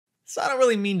So I don't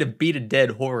really mean to beat a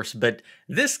dead horse, but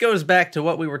this goes back to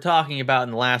what we were talking about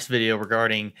in the last video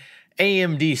regarding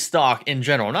AMD stock in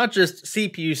general, not just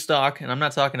CPU stock, and I'm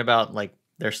not talking about like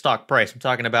their stock price. I'm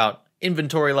talking about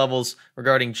inventory levels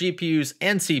regarding GPUs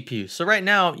and CPUs. So right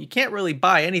now, you can't really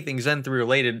buy anything Zen 3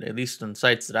 related, at least on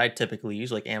sites that I typically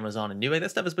use, like Amazon and Newegg.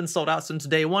 That stuff has been sold out since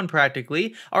day one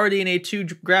practically. RDNA 2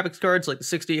 graphics cards like the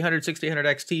 6800,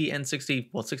 6800 XT, and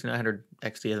 6900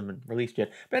 XT hasn't been released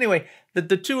yet. But anyway,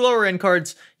 the two lower end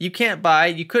cards you can't buy,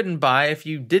 you couldn't buy. If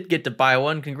you did get to buy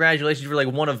one, congratulations, you were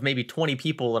like one of maybe 20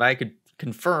 people that I could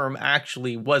confirm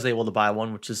actually was able to buy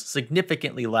one, which is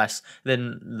significantly less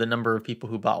than the number of people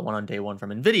who bought one on day one from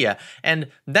Nvidia. And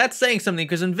that's saying something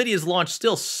because Nvidia's launch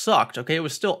still sucked, okay? It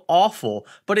was still awful,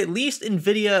 but at least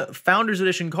Nvidia Founders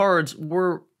Edition cards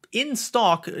were in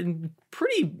stock in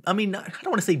pretty, I mean, I don't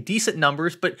want to say decent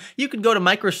numbers, but you could go to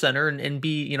Micro Center and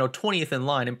be, 20th in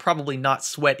line and probably not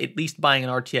sweat at least buying an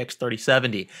RTX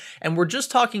 3070. And we're just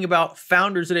talking about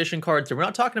Founders Edition cards here. We're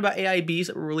not talking about AIBs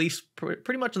that were released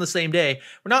pretty much on the same day.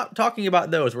 We're not talking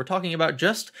about those. We're talking about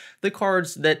just the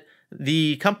cards that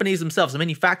the companies themselves, the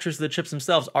manufacturers of the chips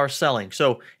themselves are selling.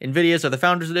 So NVIDIA's are the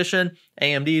Founders Edition,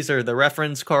 AMD's are the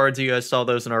reference cards. You guys saw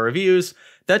those in our reviews.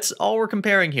 That's all we're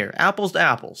comparing here, apples to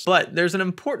apples. But there's an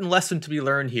important lesson to be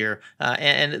learned here,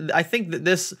 and I think that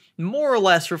this more or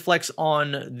less reflects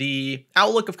on the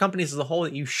outlook of companies as a whole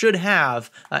that you should have,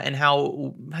 and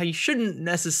how you shouldn't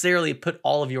necessarily put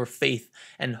all of your faith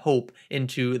and hope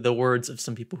into the words of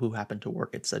some people who happen to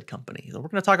work at said company. So we're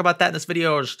going to talk about that in this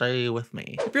video, stay with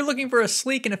me. If you're looking for a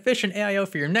sleek and efficient AIO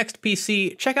for your next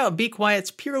PC, check out Be Quiet's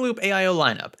Pure Loop AIO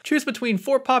lineup. Choose between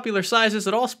 4 popular sizes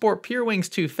that all sport Pure Wings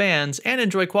 2 fans and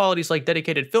enjoy qualities like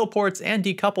dedicated fill ports and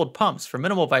decoupled pumps for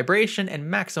minimal vibration and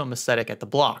maximum aesthetic at the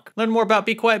block. Learn more about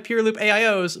Be Quiet Pure Loop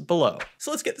AIOs below.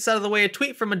 So let's get this out of the way. A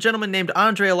tweet from a gentleman named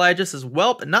Andre Elijah says,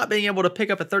 "Welp, not being able to pick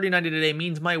up a 3090 today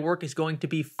means my work is going to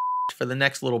be for the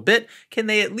next little bit. Can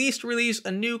they at least release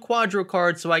a new Quadro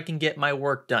card so I can get my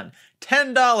work done?"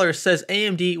 $10 says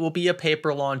AMD will be a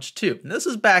paper launch too. And this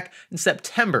is back in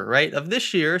September, right, of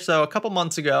this year, so a couple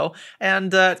months ago.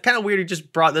 And it's kind of weird he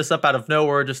just brought this up out of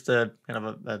nowhere, just a kind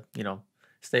of a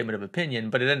statement of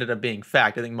opinion, but it ended up being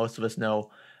fact. I think most of us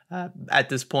know at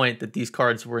this point that these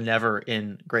cards were never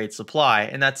in great supply,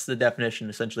 and that's the definition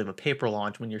essentially of a paper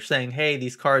launch. When you're saying, hey,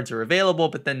 these cards are available,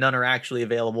 but then none are actually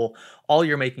available, all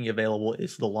you're making available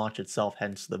is the launch itself,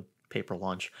 hence the paper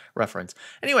launch reference.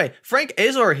 Anyway, Frank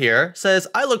Azor here says,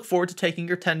 "I look forward to taking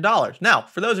your $10. Now,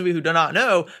 for those of you who do not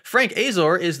know, Frank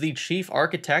Azor is the chief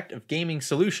architect of gaming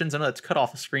solutions. I know that's cut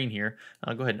off the screen here.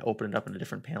 I'll go ahead and open it up in a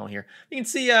different panel here. You can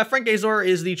see Frank Azor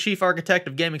is the chief architect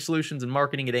of gaming solutions and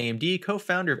marketing at AMD,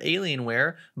 co-founder of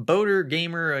Alienware, Boater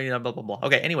Gamer, blah, blah, blah.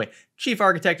 Okay, anyway, chief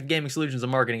architect of gaming solutions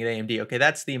and marketing at AMD. Okay,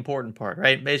 that's the important part,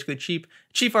 right? Basically,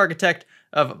 chief architect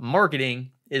of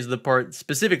marketing is the part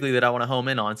specifically that I want to home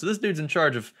in on. So this dude's in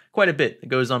charge of quite a bit that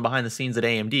goes on behind the scenes at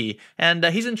AMD, and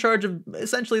he's in charge of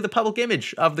essentially the public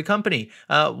image of the company,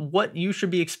 what you should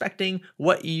be expecting,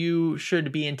 what you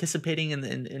should be anticipating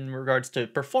in regards to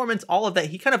performance, all of that.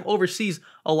 He kind of oversees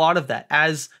a lot of that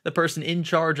as the person in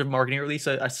charge of marketing, or at least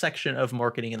a section of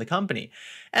marketing in the company.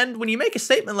 And when you make a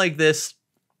statement like this,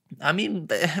 I mean,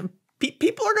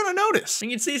 people are going to notice. And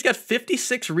you can see he's got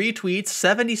 56 retweets,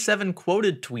 77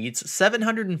 quoted tweets,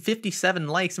 757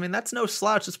 likes. I mean, that's no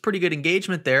slouch. That's pretty good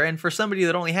engagement there. And for somebody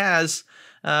that only has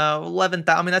 11,000,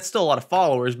 I mean, that's still a lot of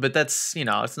followers, but that's,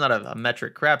 it's not a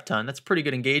metric crap ton. That's pretty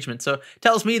good engagement. So it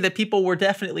tells me that people were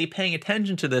definitely paying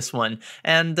attention to this one.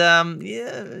 And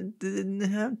yeah,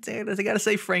 I gotta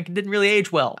say, Frank, it didn't really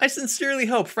age well. I sincerely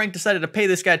hope Frank decided to pay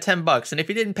this guy $10. And if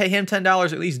he didn't pay him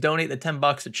 $10, at least donate the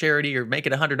 $10 to charity, or make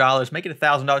it $100, make it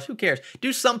 $1,000. Who cares?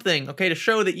 Do something, okay, to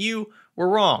show that you were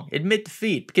wrong. Admit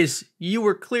defeat, because you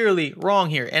were clearly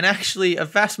wrong here. And actually, a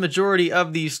vast majority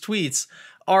of these tweets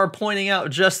are pointing out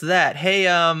just that. Hey,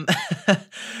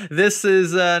 this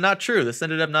is not true. This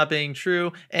ended up not being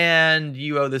true, and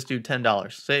you owe this dude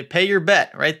 $10. Say, pay your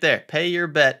bet right there. Pay your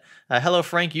bet. Hello,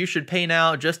 Frank. You should pay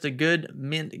now. Just a good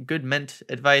mint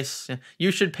advice.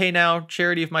 You should pay now.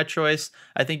 Charity of my choice.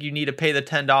 I think you need to pay the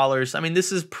 $10. I mean,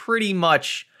 this is pretty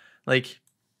much like,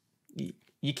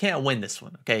 you can't win this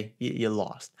one, okay? You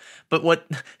lost. But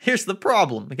here's the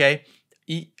problem, okay?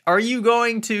 Are you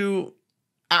going to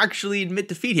actually admit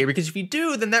defeat here, because if you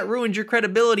do, then that ruins your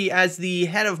credibility as the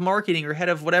head of marketing or head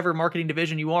of whatever marketing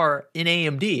division you are in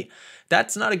AMD.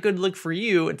 That's not a good look for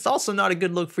you. It's also not a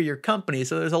good look for your company.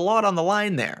 So there's a lot on the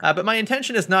line there. But my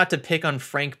intention is not to pick on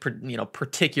Frank,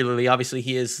 particularly. Obviously,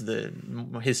 his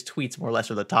tweets more or less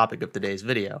are the topic of today's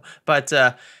video. But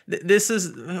this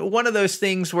is one of those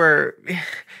things where,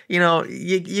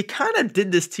 you kind of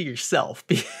did this to yourself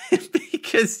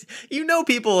because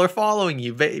people are following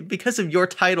you because of your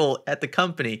title at the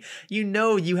company.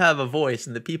 You have a voice,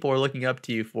 and the people are looking up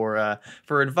to you for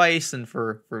advice and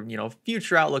for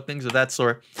future outlook, things of that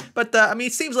sort. But he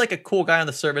seems like a cool guy on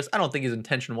the surface. I don't think his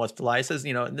intention was to lie. He says,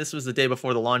 this was the day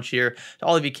before the launch here. To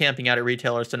all of you camping out at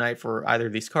retailers tonight for either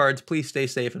of these cards, please stay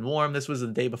safe and warm. This was the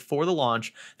day before the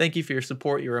launch. Thank you for your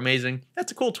support. You're amazing.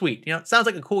 That's a cool tweet. It sounds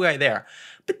like a cool guy there.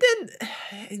 But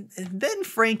then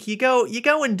Frank, you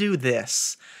go and do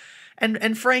this.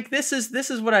 And Frank, this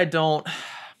is what I don't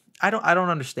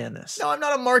understand this. No, I'm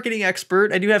not a marketing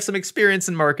expert. I do have some experience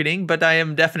in marketing, but I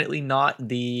am definitely not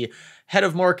the head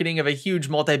of marketing of a huge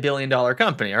multi-billion-dollar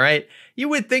company, all right? You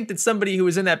would think that somebody who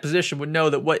is in that position would know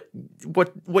that what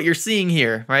you're seeing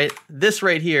here, right? This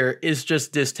right here is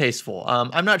just distasteful.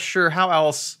 I'm not sure how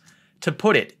else to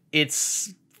put it.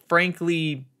 It's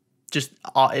frankly just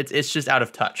it's just out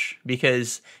of touch,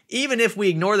 because even if we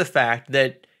ignore the fact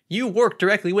that you work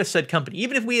directly with said company,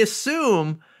 even if we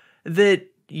assume that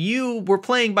you were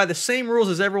playing by the same rules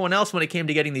as everyone else when it came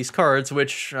to getting these cards,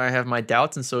 which I have my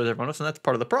doubts, and so does everyone else, and that's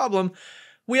part of the problem.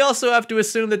 We also have to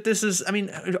assume that this is,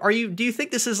 do you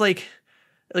think this is like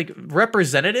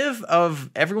representative of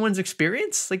everyone's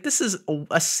experience? Like, this is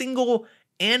a single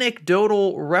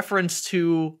anecdotal reference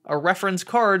to a reference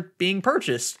card being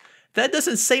purchased. That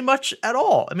doesn't say much at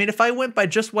all. If I went by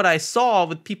just what I saw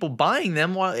with people buying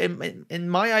them, well, in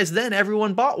my eyes, then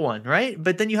everyone bought one, right?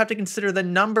 But then you have to consider the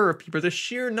number of people, the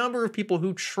sheer number of people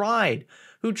who tried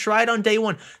on day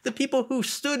one, the people who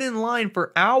stood in line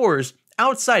for hours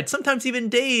outside, sometimes even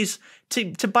days,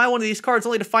 to buy one of these cards,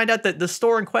 only to find out that the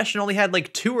store in question only had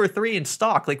like 2 or 3 in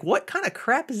stock. Like, what kind of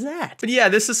crap is that? But yeah,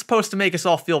 this is supposed to make us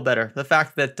all feel better. The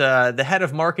fact that the head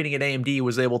of marketing at AMD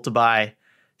was able to buy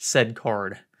said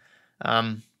card.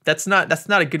 That's not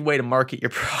a good way to market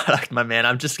your product, my man.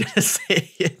 I'm just gonna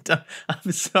say it.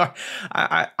 I'm sorry.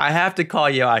 I have to call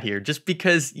you out here just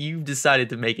because you decided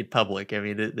to make it public.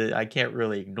 I can't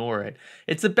really ignore it.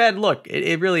 It's a bad look.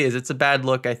 It really is. It's a bad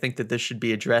look. I think that this should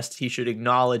be addressed. He should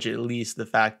acknowledge at least the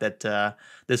fact that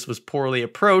this was poorly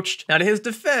approached. Now, to his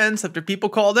defense, after people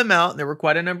called him out, and there were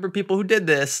quite a number of people who did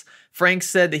this, Frank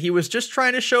said that he was just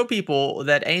trying to show people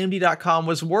that AMD.com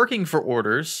was working for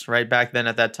orders, right back then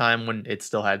at that time when it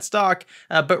still had stock,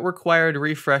 but required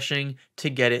refreshing to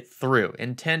get it through.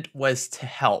 Intent was to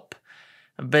help.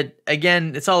 But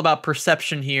again, it's all about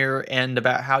perception here and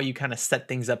about how you kind of set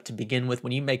things up to begin with.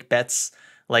 When you make bets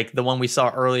like the one we saw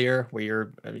earlier, where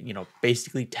you're,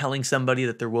 basically telling somebody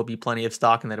that there will be plenty of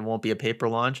stock and that it won't be a paper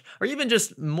launch, or even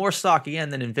just more stock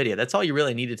again than Nvidia. That's all you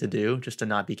really needed to do, just to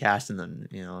not be cast in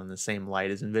the same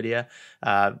light as Nvidia.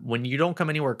 When you don't come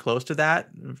anywhere close to that,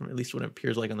 at least what it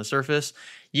appears like on the surface,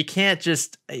 you can't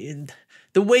just.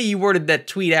 The way you worded that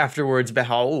tweet afterwards about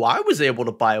how, I was able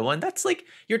to buy one, that's like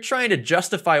you're trying to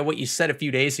justify what you said a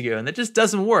few days ago, and that just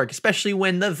doesn't work, especially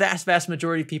when the vast, vast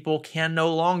majority of people can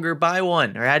no longer buy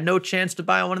one or had no chance to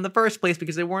buy one in the first place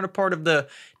because they weren't a part of the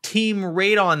Team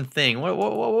Radon thing. What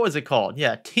was it called?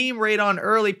 Yeah, Team Radon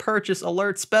Early Purchase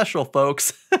Alert Special,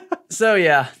 folks. So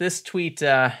yeah, this tweet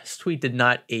did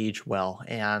not age well,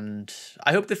 and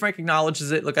I hope that Frank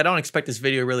acknowledges it. Look, I don't expect this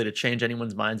video really to change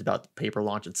anyone's minds about the paper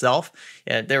launch itself.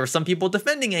 There were some people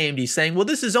defending AMD, saying, well,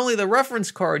 this is only the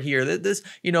reference card here.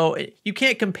 You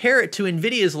can't compare it to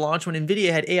Nvidia's launch when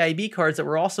Nvidia had AIB cards that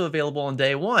were also available on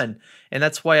day one. And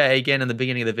that's why I, again, in the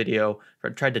beginning of the video,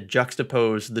 tried to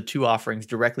juxtapose the two offerings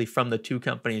directly from the two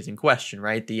companies in question,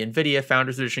 right? The Nvidia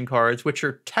Founders Edition cards, which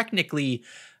are technically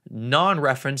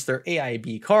non-reference, they're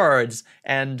AIB cards,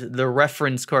 and the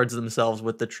reference cards themselves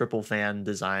with the triple fan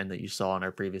design that you saw in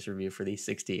our previous review for the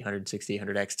 60800,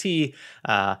 6800 XT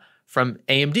from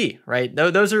AMD, right?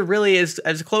 Those are really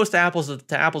as close to apples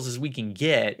as we can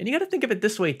get. And you got to think of it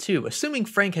this way too. Assuming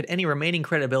Frank had any remaining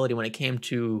credibility when it came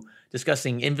to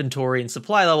discussing inventory and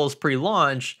supply levels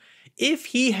pre-launch, if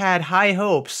he had high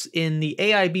hopes in the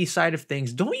AIB side of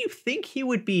things, don't you think he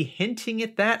would be hinting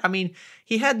at that?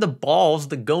 He had the balls,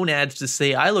 the gonads to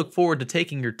say, I look forward to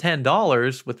taking your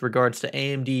 $10 with regards to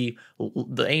AMD,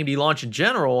 the AMD launch in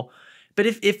general. But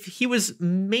if he was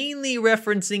mainly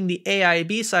referencing the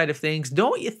AIB side of things,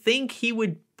 don't you think he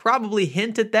would probably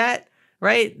hint at that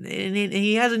right? And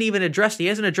he hasn't even addressed, he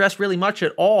hasn't addressed really much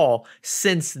at all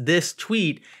since this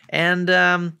tweet. And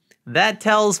that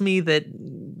tells me that,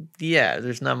 yeah,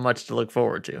 there's not much to look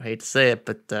forward to. Hate to say it,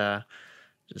 but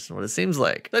just what it seems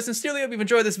like. I sincerely hope you've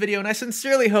enjoyed this video, and I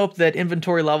sincerely hope that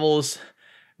inventory levels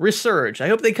resurge. I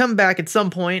hope they come back at some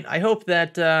point. I hope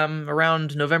that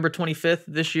around November 25th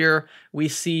this year, we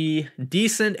see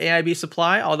decent AIB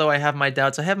supply, although I have my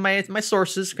doubts. I have my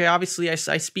sources. Okay, obviously I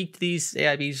speak to these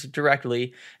AIBs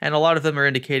directly, and a lot of them are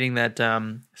indicating that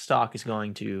stock is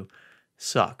going to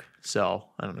suck. So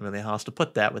I don't know really how else to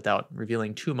put that without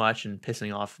revealing too much and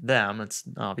pissing off them. It's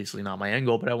obviously not my end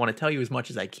goal, but I want to tell you as much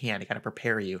as I can to kind of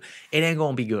prepare you. It ain't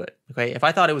going to be good, okay? If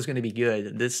I thought it was going to be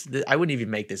good, this I wouldn't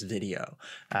even make this video.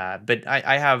 But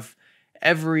I have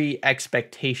every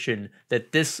expectation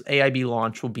that this AIB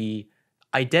launch will be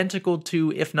identical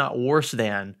to, if not worse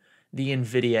than, the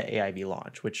Nvidia AIB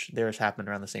launch, which theirs happened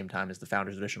around the same time as the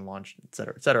Founders Edition launch, et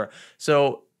cetera, et cetera.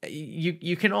 So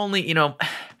you can only, you know,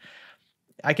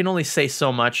 I can only say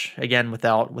so much, again,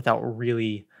 without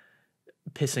really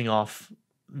pissing off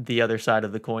the other side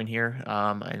of the coin here.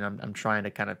 And I'm trying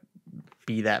to kind of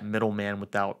be that middleman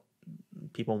without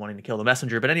people wanting to kill the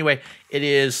messenger. But anyway, it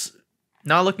is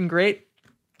not looking great.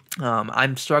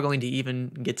 I'm struggling to even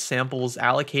get samples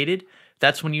allocated.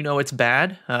 That's when you know it's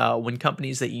bad. When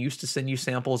companies that used to send you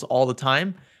samples all the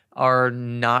time are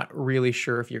not really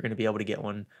sure if you're going to be able to get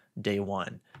one day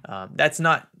one. That's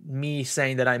not me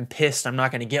saying that I'm pissed I'm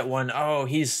not going to get one. Oh,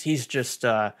 he's just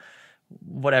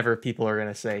whatever people are going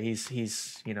to say.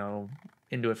 He's you know,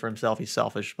 into it for himself. He's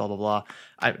selfish, blah, blah, blah.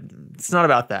 It's not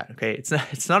about that, okay?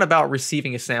 It's not about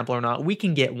receiving a sample or not. We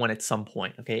can get one at some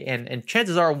point, okay? And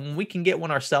chances are when we can get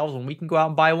one ourselves, when we can go out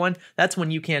and buy one, that's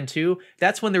when you can too.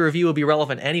 That's when the review will be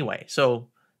relevant anyway. So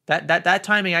that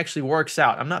timing actually works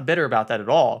out. I'm not bitter about that at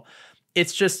all.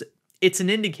 It's just, it's an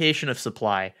indication of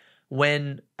supply.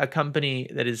 When a company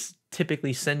that is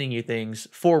typically sending you things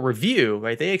for review,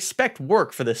 right? They expect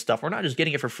work for this stuff. We're not just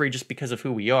getting it for free just because of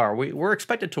who we are. We're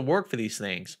expected to work for these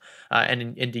things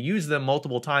and to use them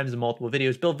multiple times in multiple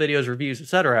videos, build videos, reviews,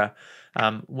 etc.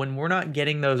 When we're not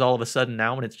getting those all of a sudden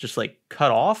now, when it's just like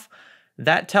cut off,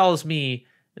 that tells me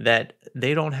that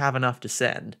they don't have enough to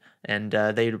send, and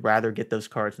they'd rather get those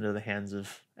cards into the hands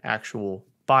of actual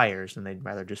buyers, and they'd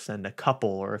rather just send a couple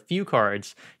or a few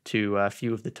cards to a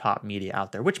few of the top media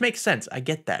out there, which makes sense. I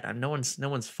get that. No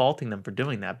one's faulting them for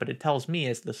doing that, but it tells me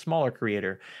as the smaller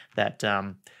creator that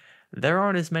there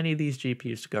aren't as many of these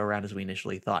GPUs to go around as we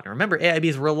initially thought. And remember,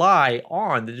 AIBs rely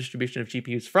on the distribution of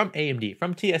GPUs from AMD,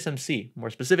 from TSMC more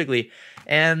specifically,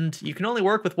 and you can only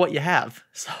work with what you have.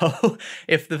 So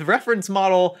if the reference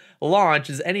model launch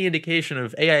is any indication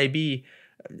of AIB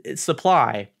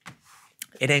supply,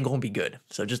 it ain't gonna be good.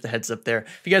 So just a heads up there.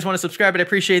 If you guys want to subscribe, I'd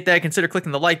appreciate that. Consider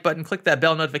clicking the like button, click that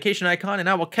bell notification icon, and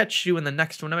I will catch you in the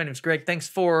next one. My name is Greg. Thanks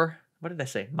for, what did I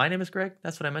say? My name is Greg?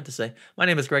 That's what I meant to say. My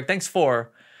name is Greg. Thanks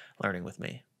for learning with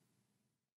me.